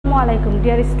Assalamualaikum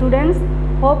dear students.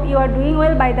 Hope you are doing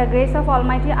well by the grace of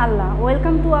Almighty Allah.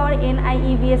 Welcome to our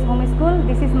NIEVS Home School.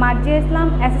 This is Marjia,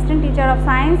 Assistant Teacher of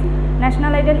Science,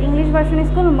 National Ideal English Version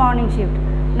School, morning shift.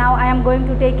 Now I am going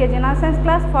to take a general science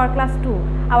class for class 2.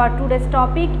 Our today's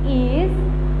topic is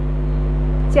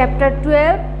chapter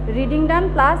 12, reading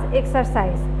done plus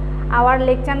exercise. Our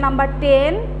lecture number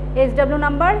 10, SW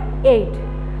number 8.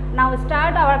 Now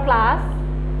start our class.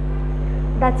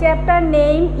 The chapter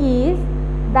name is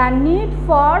The Need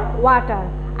for Water.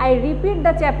 I repeat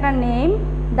the chapter name,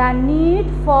 The Need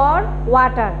for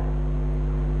Water.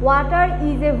 Water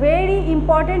is a very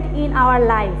important in our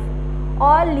life.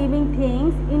 All living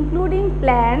things, including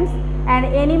plants and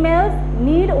animals,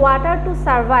 need water to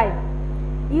survive.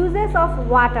 Uses of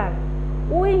water.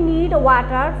 We need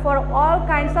water for all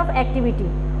kinds of activity.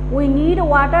 We need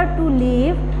water to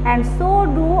live, and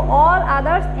so do all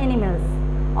other animals.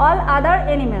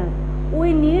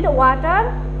 We need water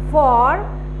for,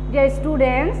 dear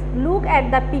students, look at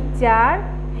the picture.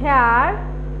 Here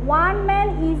one man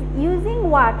is using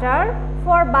water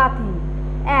for bathing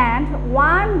and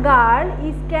one girl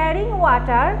is carrying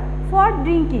water for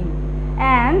drinking,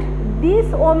 and this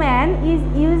woman is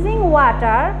using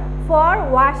water for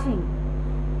washing.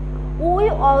 We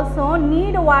also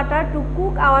need water to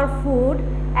cook our food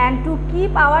and to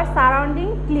keep our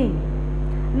surroundings clean.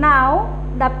 Now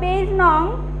the page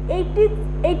number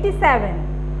 87.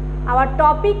 Our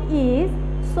topic is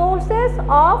sources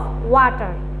of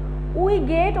water. We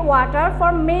get water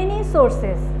from many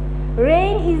sources.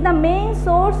 Rain is the main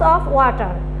source of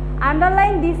water.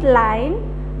 Underline this line.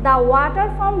 The water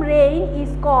from rain is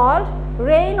called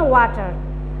rainwater.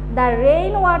 The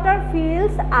rainwater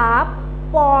fills up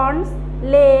ponds,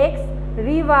 lakes,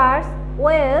 rivers,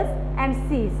 wells and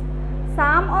seas.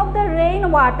 Some of the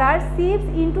rainwater seeps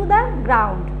into the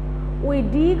ground. We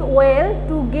dig well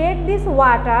to get this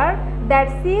water that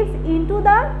seeps into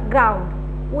the ground.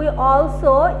 We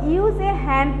also use a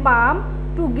hand pump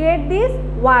to get this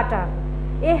water.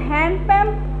 A hand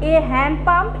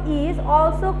pump is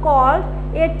also called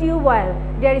a tube well.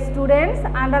 Dear students,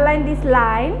 underline this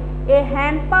line. A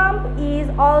hand pump is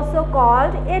also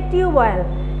called a tube well.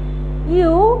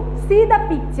 You see the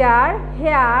picture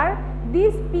here.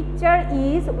 This picture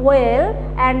is well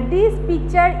and this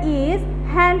picture is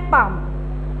hand pump.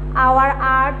 Our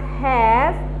earth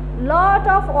has lot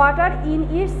of water in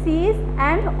its seas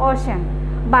and ocean,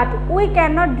 but we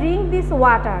cannot drink this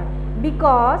water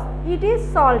because it is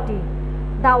salty.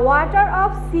 The water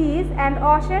of seas and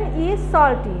ocean is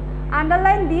salty.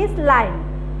 Underline this line.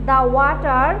 The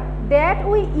water that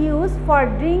we use for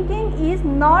drinking is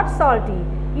not salty.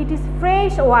 It is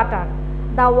fresh water.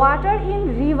 The water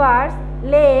in rivers,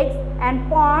 lakes and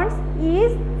ponds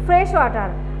is fresh water.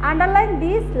 Underline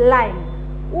this line.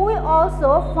 We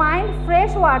also find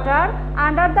fresh water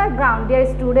under the ground. Dear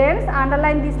students,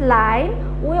 underline this line.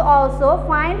 We also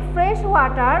find fresh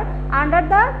water under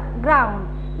the ground.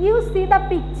 You see the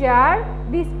picture.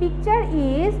 This picture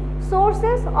is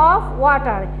sources of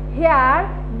water. Here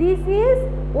this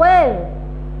is well.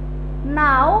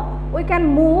 Now we can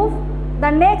move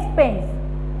the next page.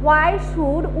 Why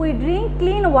should we drink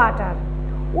clean water?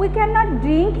 We cannot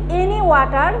drink any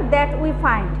water that we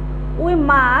find. We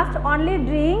must only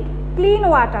drink clean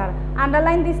water.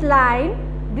 Underline this line.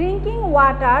 Drinking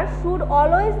water should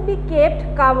always be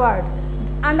kept covered.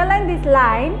 Underline this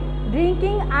line.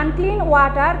 Drinking unclean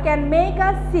water can make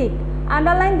us sick.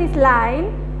 Underline this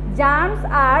line. Germs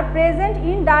are present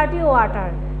in dirty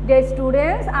water. Dear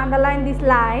students, underline this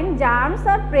line. Germs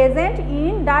are present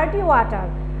in dirty water.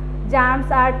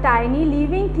 Germs are tiny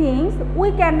living things.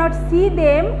 We cannot see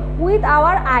them with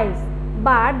our eyes,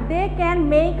 but they can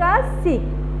make us sick.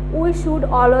 We should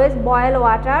always boil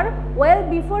water well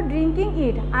before drinking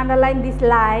it. Underline this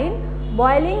line.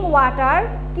 Boiling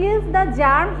water kills the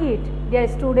germ in it. Dear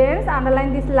students,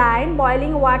 underline this line.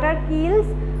 Boiling water kills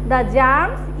the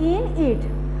germs in it.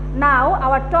 Now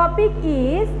our topic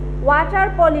is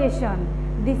water pollution.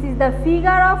 This is the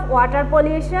figure of water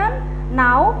pollution.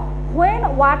 Now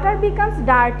when water becomes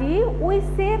dirty, we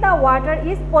say the water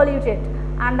is polluted.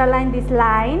 Underline this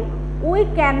line. We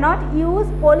cannot use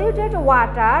polluted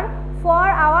water for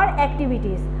our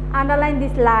activities. Underline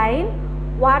this line.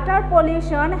 Water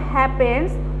pollution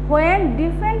happens when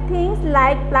different things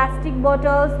like plastic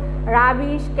bottles,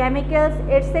 rubbish, chemicals,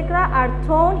 etc. are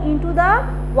thrown into the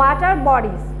water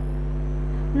bodies.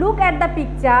 Look at the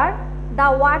picture.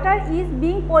 The water is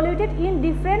being polluted in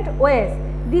different ways.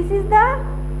 This is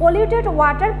the polluted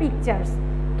water pictures.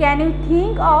 Can you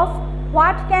think of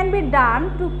what can be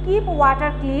done to keep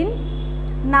water clean?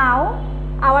 Now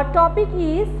our topic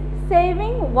is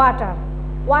saving water.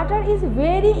 Water is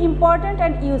very important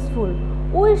and useful.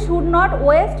 We should not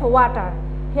waste water.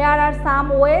 Here are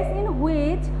some ways in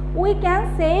which we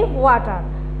can save water.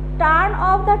 Turn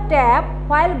off the tap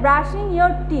while brushing your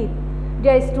teeth.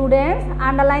 Dear students,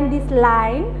 underline this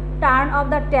line. Turn off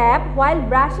the tap while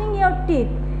brushing your teeth.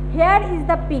 Here is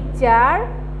the picture.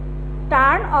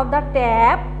 Turn off the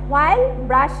tap while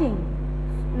brushing.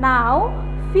 Now,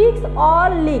 fix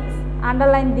all leaks.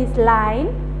 Underline this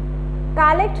line.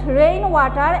 Collect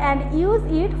rainwater and use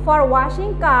it for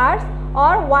washing cars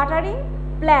or watering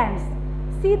plants.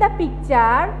 See the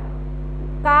picture.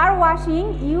 Car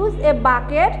washing, use a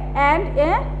bucket and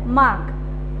a mug.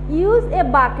 Use a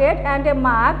bucket and a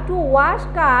mug to wash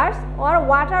cars or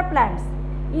water plants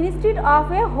instead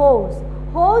of a hose.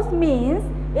 Hose means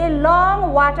a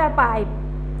long water pipe.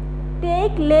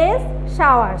 Take less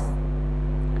showers.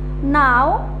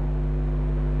 Now,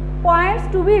 points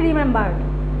to be remembered.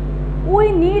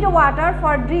 We need water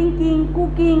for drinking,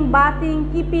 cooking,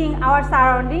 bathing, keeping our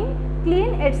surrounding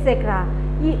clean, etc.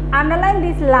 Underline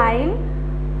this line.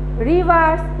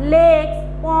 Rivers, lakes,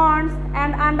 ponds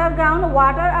and underground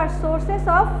water are sources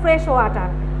of fresh water.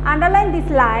 Underline this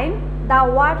line. The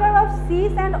water of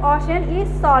seas and ocean is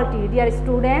salty. Dear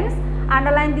students,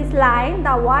 underline this line.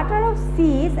 The water of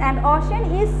seas and ocean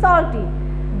is salty.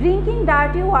 Drinking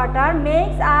dirty water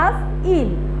makes us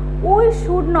ill. We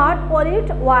should not pollute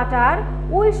water.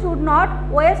 We should not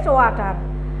waste water.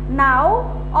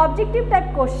 Now, objective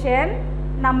type question.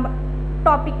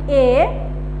 Topic A.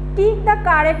 Tick the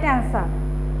correct answer.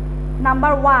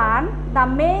 Number 1. The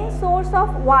main source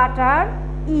of water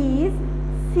is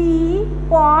sea,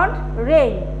 pond,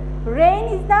 rain.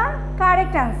 Rain is the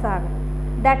correct answer.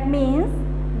 That means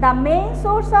the main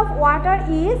source of water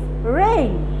is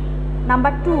rain.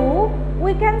 Number 2.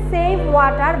 We can save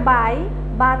water by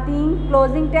bathing,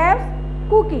 closing taps,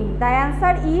 cooking. The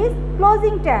answer is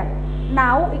closing tap.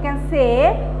 Now we can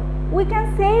say we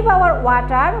can save our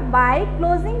water by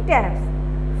closing taps.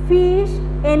 Fish,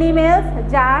 animals,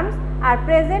 germs are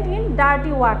present in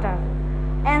dirty water.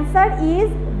 Answer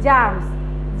is germs.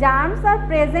 Germs are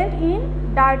present in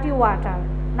dirty water.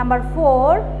 Number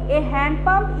 4. A hand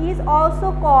pump is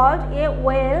also called a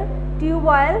well, tube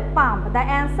oil pump. The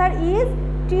answer is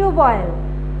tube oil.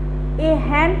 A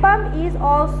hand pump is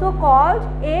also called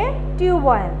a tube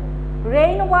oil.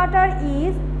 Rainwater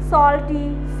is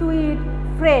salty, sweet,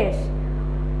 fresh.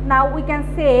 Now we can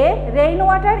say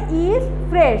rainwater is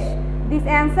fresh. This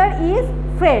answer is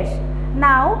fresh.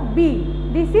 Now B.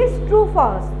 This is true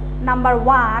false. Number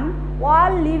 1.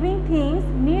 All living things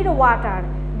need water.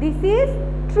 This is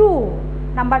true.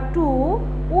 Number 2.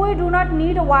 We do not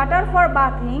need water for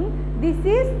bathing. This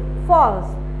is false.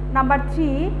 Number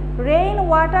 3.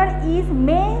 Rainwater is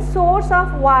main source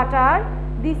of water.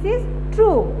 This is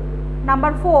true.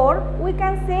 Number 4. We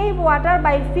can save water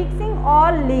by fixing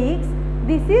all leaks.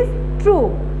 This is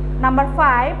true. Number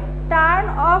 5. Turn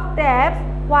off taps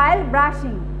while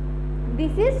brushing.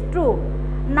 This is true.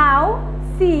 Now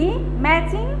C.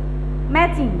 Matching.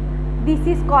 This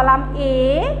is column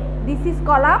A. This is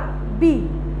column B.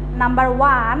 Number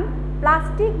 1.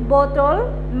 Plastic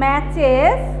bottle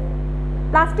matches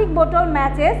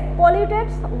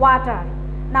pollutes water.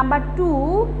 Number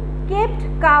 2. Kept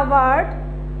covered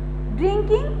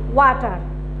drinking water.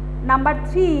 Number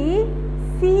 3.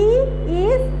 Sea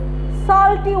is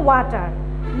salty water.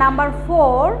 Number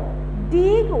 4.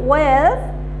 Dig wells,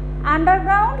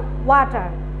 underground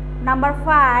water. Number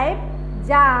 5.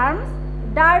 Germs,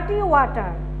 dirty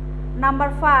water. Number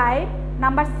 6.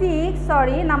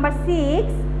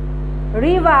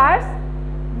 Rivers.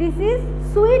 This is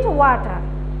sweet water.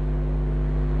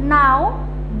 Now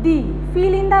D.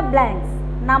 Fill in the blanks.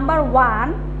 Number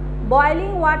 1.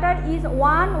 Boiling water is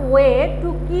one way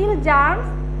to kill germs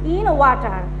in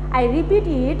water. I repeat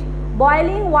it.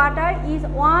 Boiling water is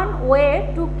one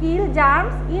way to kill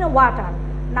germs in water.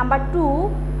 Number 2.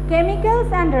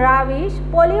 Chemicals and rubbish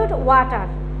pollute water.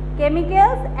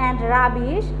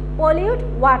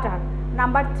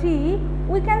 Number 3.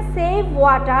 We can save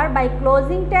water by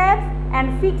closing taps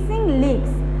and fixing leaks.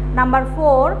 Number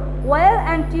 4. Well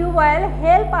and tube oil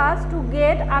help us to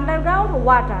get underground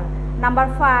water. Number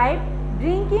 5.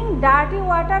 Drinking dirty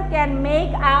water can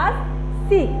make us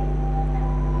sick.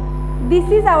 This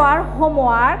is our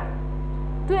homework.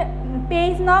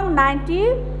 Page number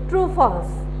 90, true false.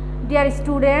 Dear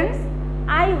students,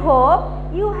 I hope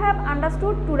you have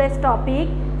understood today's topic.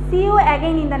 See you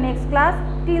again in the next class.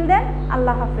 Till then,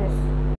 Allah Hafiz.